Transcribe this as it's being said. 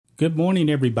Good morning,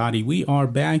 everybody. We are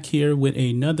back here with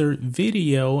another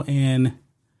video, and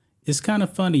it's kind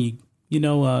of funny.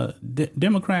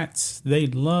 Democrats, they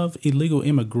love illegal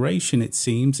immigration, it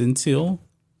seems, until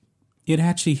it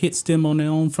actually hits them on their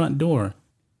own front door.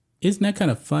 Isn't that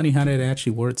kind of funny how that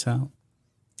actually works out?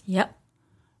 Yep.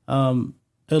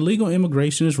 Illegal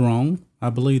immigration is wrong.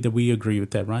 I believe that we agree with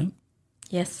that, right?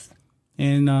 Yes.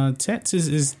 And Texas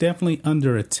is definitely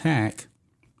under attack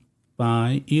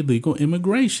by illegal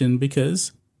immigration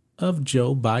because of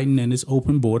Joe Biden and his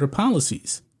open border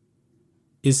policies.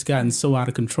 It's gotten so out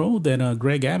of control that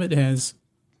Greg Abbott has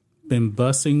been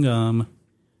busing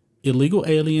illegal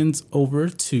aliens over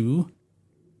to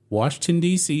Washington,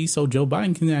 D.C., so Joe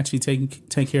Biden can actually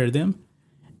take care of them,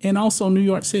 and also New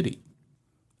York City.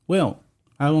 Well,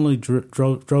 I only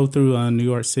drove through New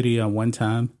York City one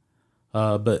time,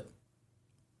 but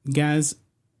guys,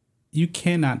 you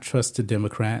cannot trust a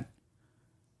Democrat.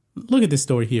 Look at this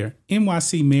story here.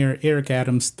 NYC Mayor Eric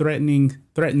Adams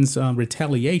threatens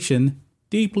retaliation,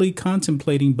 deeply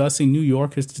contemplating busing New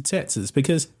Yorkers to Texas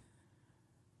because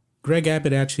Greg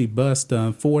Abbott actually bused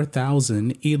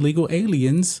 4,000 illegal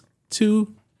aliens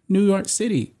to New York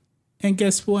City. And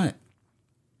guess what?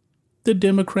 The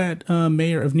Democrat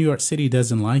mayor of New York City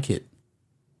doesn't like it,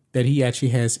 that he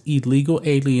actually has illegal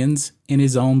aliens in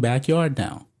his own backyard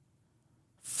now.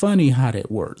 Funny how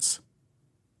that works.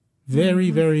 Very,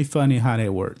 very funny how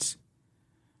that works.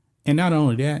 And not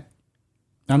only that,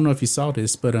 I don't know if you saw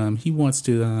this, but he wants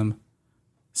to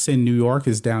send New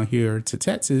Yorkers down here to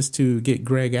Texas to get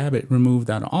Greg Abbott removed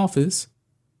out of office.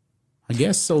 I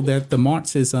guess so that the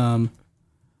Marxist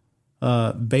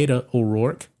Beto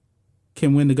O'Rourke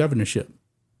can win the governorship.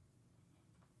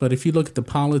 But if you look at the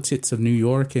politics of New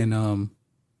York and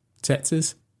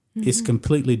Texas, it's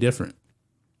completely different.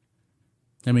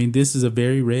 I mean, this is a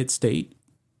very red state.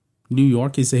 New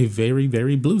York is a very,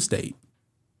 very blue state.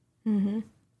 Mm-hmm.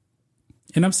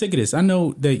 And I'm sick of this. I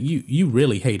know that you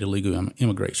really hate illegal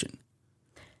immigration.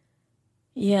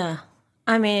 Yeah.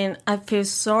 I mean, I feel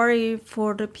sorry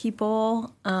for the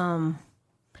people,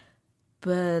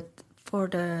 but for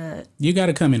the... You got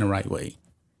to come in the right way.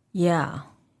 Yeah.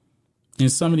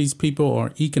 And some of these people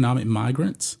are economic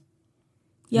migrants.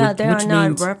 Yeah, they are not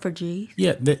means, refugees.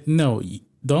 Yeah, no.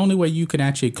 The only way you can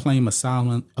actually claim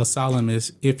asylum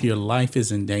is if your life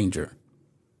is in danger.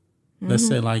 Let's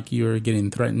say like you're getting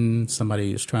threatened,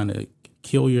 somebody is trying to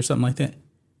kill you or something like that.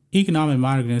 Economic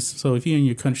migrants, so if you in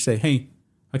your country say, hey,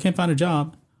 I can't find a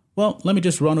job, well, let me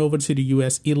just run over to the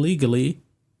U.S. illegally,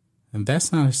 and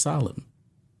that's not asylum.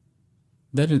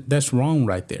 That's wrong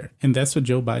right there. And that's what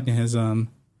Joe Biden has been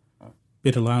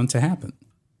allowing to happen.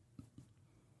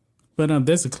 But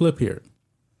there's a clip here.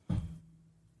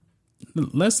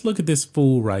 Let's look at this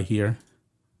fool right here.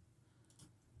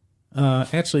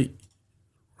 Actually,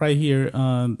 right here,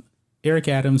 Eric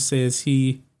Adams says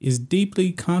he is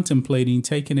deeply contemplating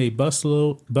taking a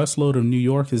busload of New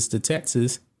Yorkers to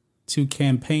Texas to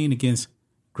campaign against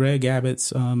Greg Abbott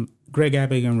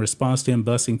in response to him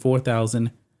busing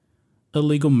 4,000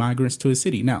 illegal migrants to his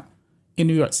city. Now, in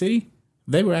New York City,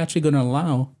 they were actually going to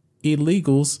allow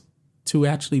illegals to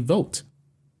actually vote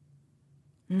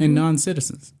and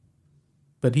non-citizens.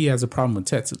 But he has a problem with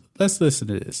Texas. Let's listen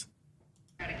to this.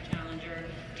 Challenger.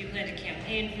 Do you plan to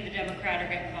campaign for the Democrat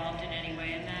or get involved in any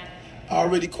way in that? I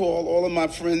already called all of my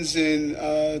friends in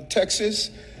Texas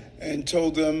and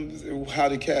told them how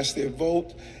to cast their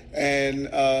vote. And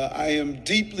I am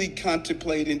deeply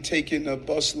contemplating taking a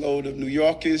busload of New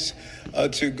Yorkers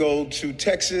to go to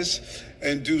Texas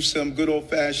and do some good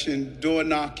old-fashioned door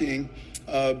knocking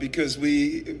because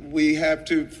we have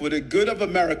to, for the good of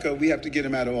America, we have to get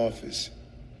him out of office.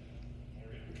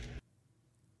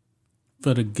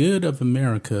 For the good of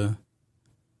America,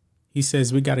 he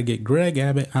says we got to get Greg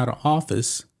Abbott out of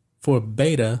office for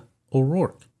Beto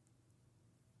O'Rourke,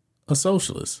 a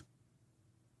socialist.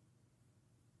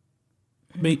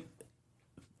 I mean,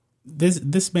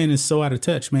 this man is so out of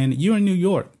touch, man. You're in New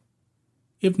York.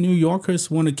 If New Yorkers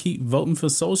want to keep voting for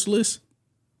socialists,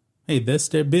 hey, that's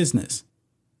their business.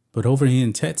 But over here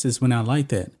in Texas, we're not like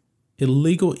that.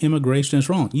 Illegal immigration is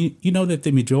wrong. You know that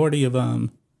the majority of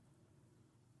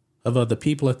the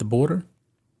people at the border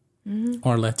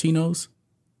are Latinos.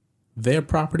 Their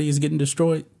property is getting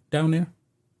destroyed down there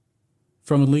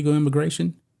from illegal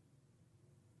immigration.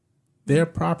 Their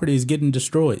property is getting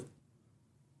destroyed.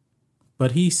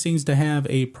 But he seems to have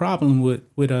a problem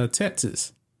with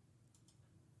Texas.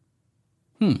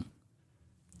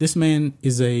 This man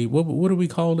is what do we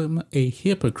call him? A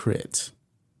hypocrite,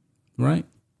 right?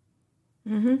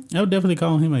 I would definitely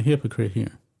call him a hypocrite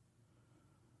here.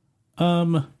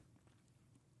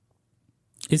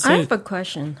 It I says, have a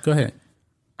question. go ahead.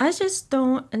 I just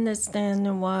don't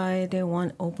understand why they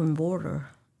want open border.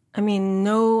 I mean,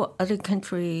 no other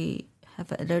country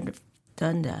have ever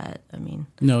done that. I mean,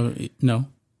 No.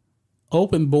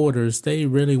 Open borders, they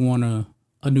really want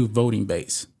a new voting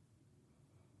base.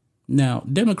 Now,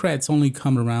 Democrats only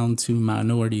come around to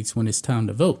minorities when it's time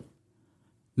to vote.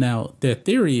 Now, their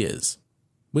theory is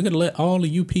we're going to let all of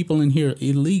you people in here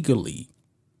illegally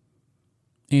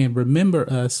and remember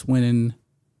us when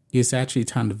it's actually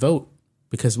time to vote,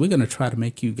 because we're going to try to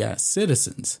make you guys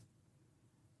citizens.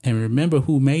 And remember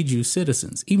who made you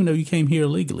citizens, even though you came here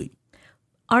illegally.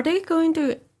 are they going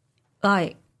to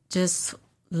like just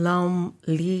lump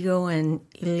legal and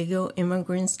illegal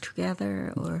immigrants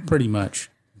together, or Pretty much.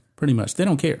 They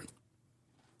don't care.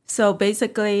 so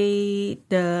basically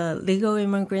the legal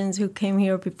immigrants who came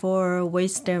here before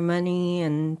waste their money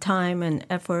and time and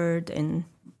effort and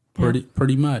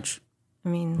Pretty much. I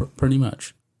mean, Pretty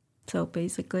much. so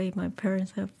basically my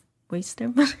parents have wasted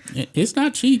their money. It's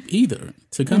not cheap either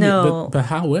to come No. here. But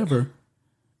however,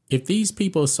 if these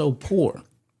people are so poor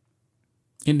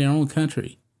in their own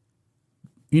country,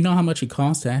 you know how much it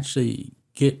costs to actually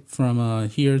get from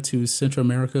here to Central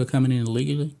America coming in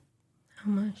illegally? How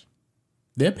much?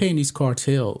 They're paying these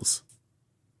cartels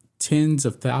tens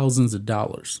of thousands of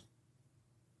dollars.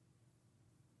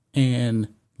 And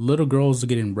little girls are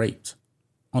getting raped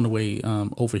on the way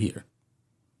over here.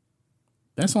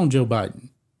 That's on Joe Biden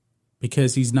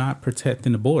because he's not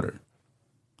protecting the border.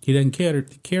 He doesn't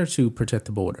care to protect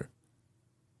the border.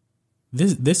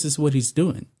 This is what he's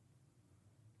doing.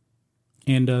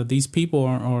 And these people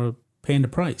are paying the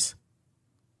price.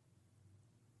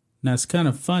 Now, it's kind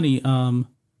of funny.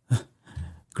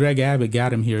 Greg Abbott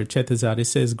got him here. Check this out. It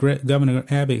says Governor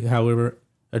Abbott, however,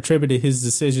 attributed his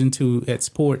decision to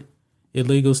export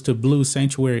illegals to blue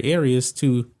sanctuary areas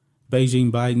to Beijing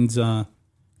Biden's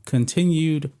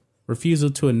continued refusal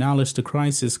to acknowledge the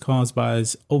crisis caused by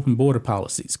his open border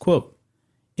policies. Quote,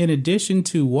 in addition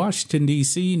to Washington,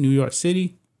 D.C., New York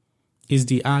City is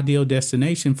the ideal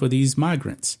destination for these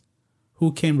migrants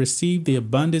who can receive the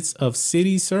abundance of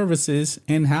city services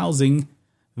and housing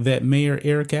that Mayor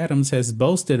Eric Adams has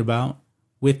boasted about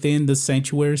within the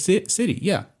sanctuary city.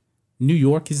 Yeah, New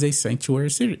York is a sanctuary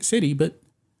city, but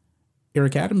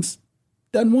Eric Adams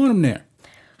doesn't want them there.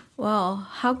 Well,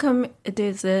 how come it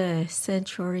is a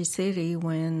sanctuary city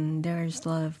when there's a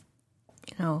lot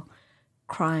of,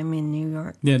 crime in New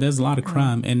York? Yeah, there's a lot of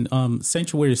crime, and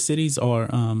sanctuary cities are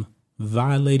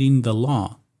violating the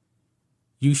law.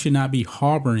 You should not be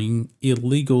harboring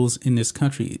illegals in this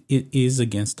country. It is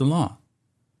against the law.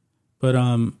 But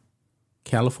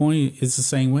California is the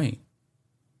same way.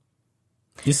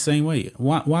 It's the same way.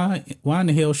 Why in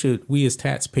the hell should we as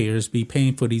taxpayers be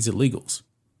paying for these illegals?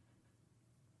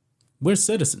 We're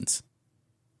citizens.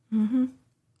 Mm-hmm.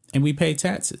 And we pay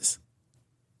taxes.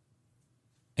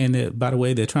 And by the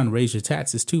way, they're trying to raise your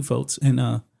taxes too, folks.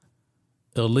 And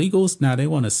illegals, now they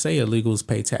want to say illegals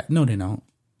pay tax. No, they don't.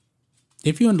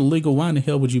 If you're illegal, why in the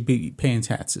hell would you be paying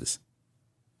taxes?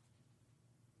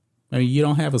 I mean, you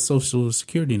don't have a social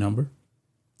security number.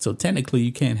 So technically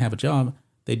you can't have a job.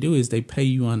 They do is they pay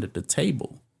you under the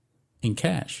table in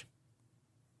cash.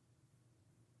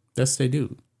 That's what they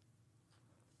do.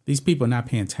 These people are not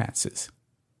paying taxes.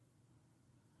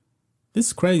 This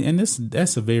is crazy, and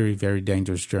that's a very, very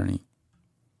dangerous journey.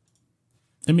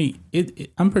 I mean,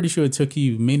 I'm pretty sure it took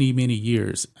you many, many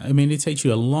years. I mean, it takes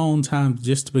you a long time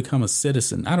just to become a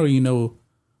citizen. I don't even know.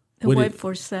 Wait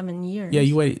for 7 years. Yeah,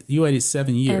 you waited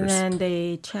 7 years. And then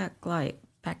they check,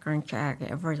 background check,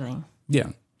 everything.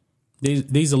 Yeah.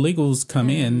 These illegals come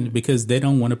in because they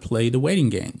don't want to play the waiting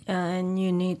game. And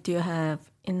you need to have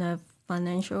enough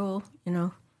financial,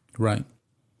 Right.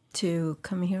 to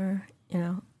come here,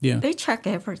 Yeah. They check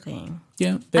everything.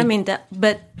 Yeah.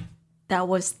 But that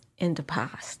was in the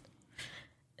past.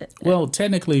 Well,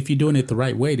 technically, if you're doing it the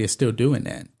right way, they're still doing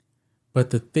that.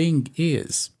 But the thing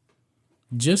is,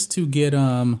 just to get,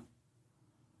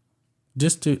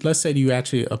 let's say you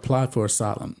actually apply for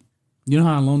asylum. You know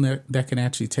how long that can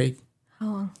actually take? How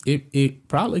long? It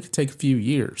probably could take a few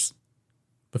years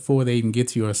before they even get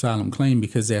to your asylum claim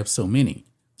because they have so many.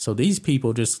 So these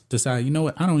people just decide, you know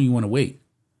what? I don't even want to wait.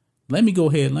 Let me go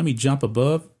ahead. Let me jump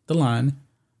above the line.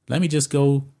 Let me just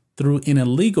go through an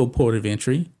illegal port of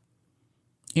entry.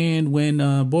 And when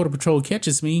Border Patrol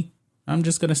catches me, I'm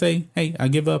just going to say, hey, I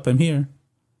give up. I'm here.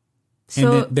 So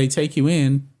and then they take you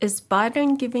in. Is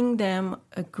Biden giving them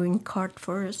a green card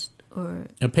first, or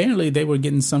Apparently they were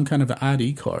getting some kind of an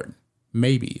ID card.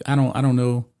 Maybe. I don't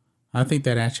know. I think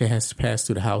that actually has to pass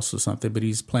through the House or something, but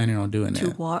he's planning on doing that. to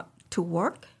what? To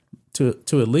work? To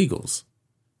illegals,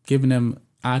 giving them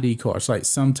ID cards, like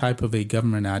some type of a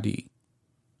government ID.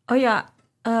 Oh yeah,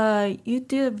 you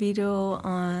did a video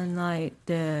on like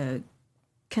the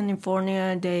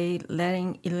California, they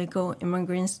letting illegal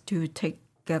immigrants to take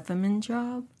government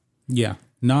job. Yeah,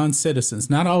 non-citizens.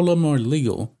 Not all of them are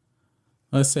legal.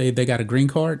 Let's say they got a green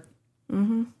card.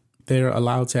 Mm-hmm. They're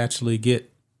allowed to actually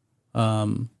get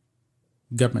government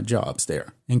jobs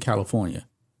there in California,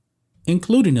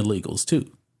 including illegals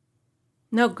too.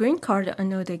 No, green card, I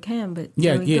know they can, but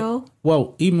Yeah. illegal?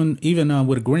 Well, even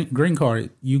with a green card,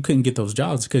 you couldn't get those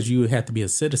jobs because you had to be a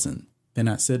citizen. They're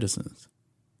not citizens,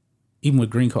 even with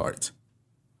green cards.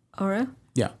 All right.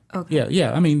 Yeah. Okay.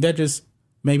 Yeah. I mean,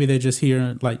 maybe they're just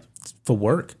here like for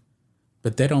work,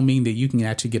 but that don't mean that you can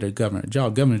actually get a government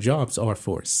job. Government jobs are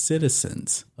for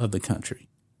citizens of the country.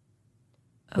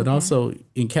 But also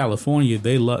in California,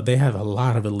 they have a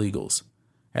lot of illegals.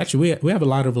 Actually, we have a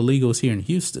lot of illegals here in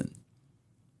Houston.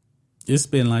 It's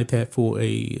been like that for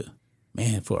a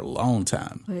long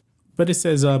time. But it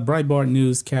says Breitbart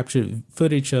News captured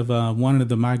footage of one of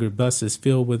the migrant buses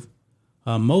filled with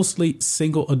mostly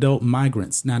single adult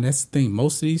migrants. Now, that's the thing.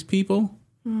 Most of these people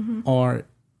are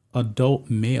adult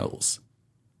males.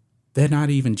 They're not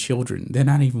even children. They're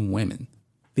not even women.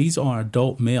 These are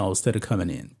adult males that are coming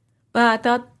in. But I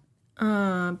thought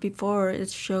before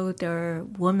it showed their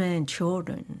women and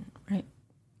children, right?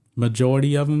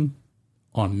 Majority of them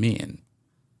are men.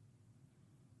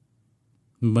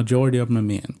 Majority of them are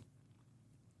men.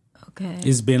 Okay.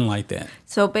 It's been like that.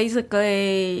 So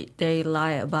basically, they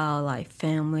lie about like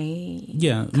family.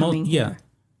 Yeah. coming here.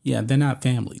 Yeah. They're not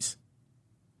families.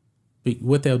 But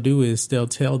what they'll do is they'll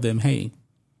tell them, hey,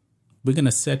 we're going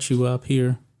to set you up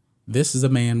here. This is a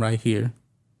man right here.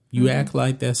 You act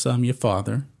like that's your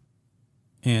father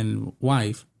and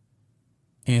wife,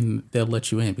 and they'll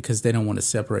let you in because they don't want to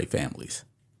separate families.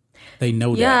 They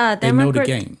know Yeah, that. They know the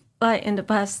game. Like in the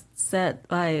past said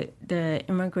like the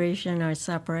immigration or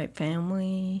separate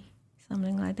family,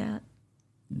 something like that.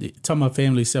 Talking about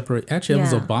family separate. Actually, it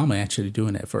was Yeah. Obama actually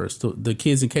doing that first. The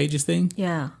kids in cages thing.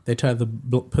 Yeah. They tried to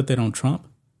put that on Trump.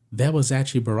 That was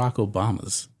actually Barack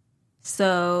Obama's.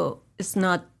 So it's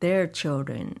not their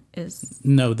children.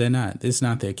 No, they're not. It's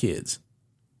not their kids.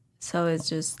 So it's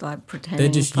just like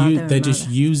pretending. They're just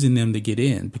using them to get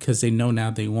in because they know now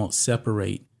they won't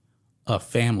separate a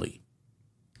family.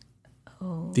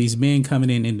 Oh. These men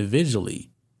coming in individually,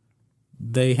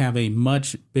 they have a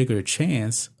much bigger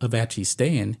chance of actually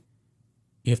staying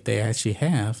if they actually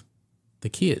have the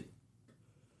kid.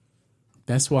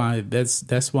 That's why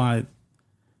they're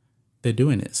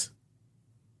doing this.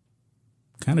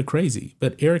 Kind of crazy.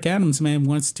 But Eric Adams, man,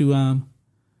 wants to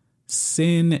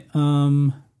send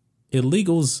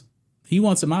illegals. He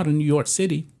wants them out of New York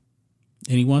City,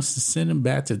 and he wants to send them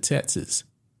back to Texas.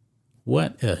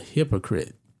 What a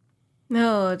hypocrite.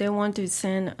 No, they want to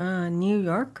send a New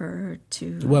Yorker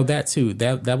to. Well, that too.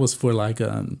 That was for like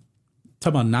talking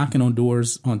about knocking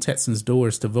on Texans'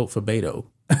 doors to vote for Beto.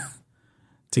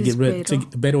 to get rid to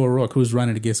Beto O'Rourke, who's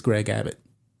running against Greg Abbott,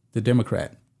 the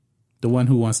Democrat. The one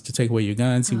who wants to take away your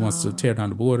guns. He wants to tear down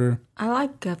the border. I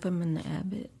like Government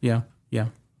Abbott. Yeah.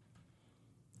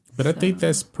 But I think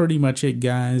that's pretty much it,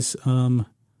 guys.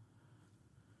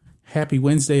 Happy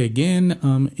Wednesday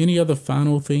again. Any other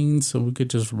final things so we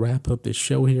could just wrap up this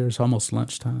show here? It's almost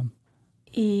lunchtime.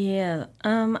 Yeah.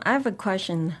 I have a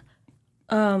question.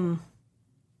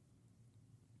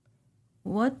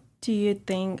 What do you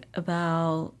think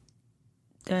about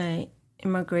the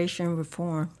immigration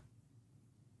reform?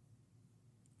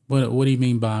 What do you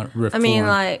mean by reform? I mean,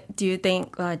 like, do you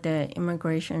think like the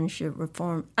immigration should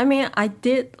reform? I mean, I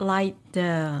did like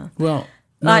the well,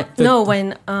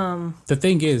 when the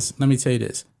thing is, let me tell you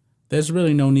this: there's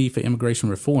really no need for immigration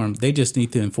reform. They just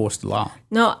need to enforce the law.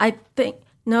 No, I think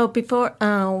no. Before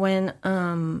when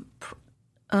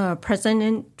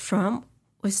President Trump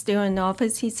was still in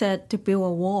office, he said to build a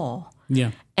wall.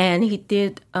 Yeah, and he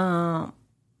did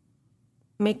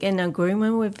make an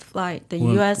agreement with like the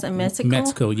U.S. and Mexico.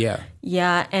 Mexico, yeah,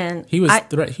 yeah, and he was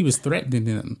he was threatening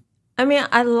them. I mean,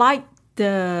 I like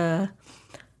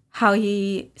how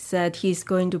he said he's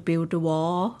going to build the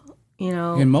wall. You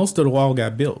know, and most of the wall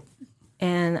got built.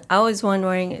 And I was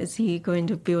wondering, is he going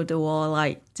to build the wall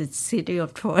like the city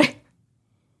of Troy?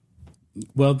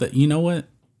 Well, you know what?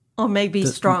 Or maybe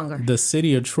stronger. The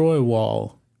city of Troy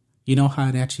wall. You know how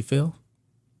it actually fell?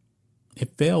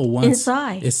 It fell once.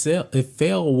 Inside. It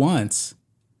fell once.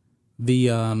 The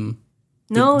no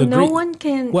one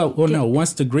can. Well, no.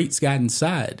 Once the Greeks got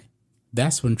inside,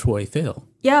 that's when Troy fell.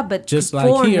 Yeah, but just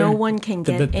before like here, no one can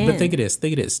get in. But think of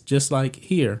this. Just like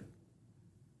here,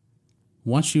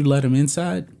 once you let them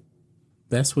inside,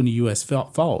 that's when the U.S.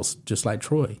 falls, just like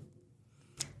Troy.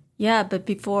 Yeah, but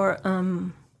before,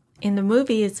 in the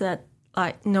movie, it's that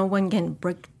like no one can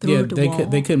break through the wall.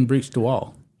 They couldn't breach the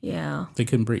wall. Yeah. They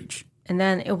couldn't breach. And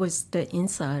then it was the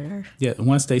insider. Yeah,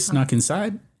 once they snuck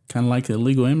inside, kind of like the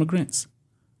illegal immigrants,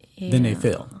 then they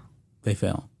fell. They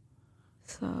fell.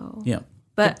 So. Yeah.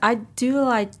 But I do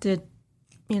like the,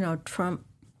 Trump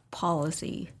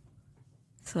policy.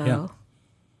 So. Yeah.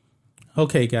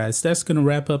 Okay, guys, that's going to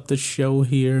wrap up the show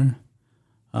here.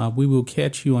 We will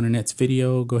catch you on the next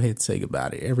video. Go ahead and say goodbye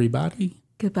to everybody.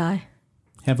 Goodbye.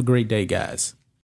 Have a great day, guys.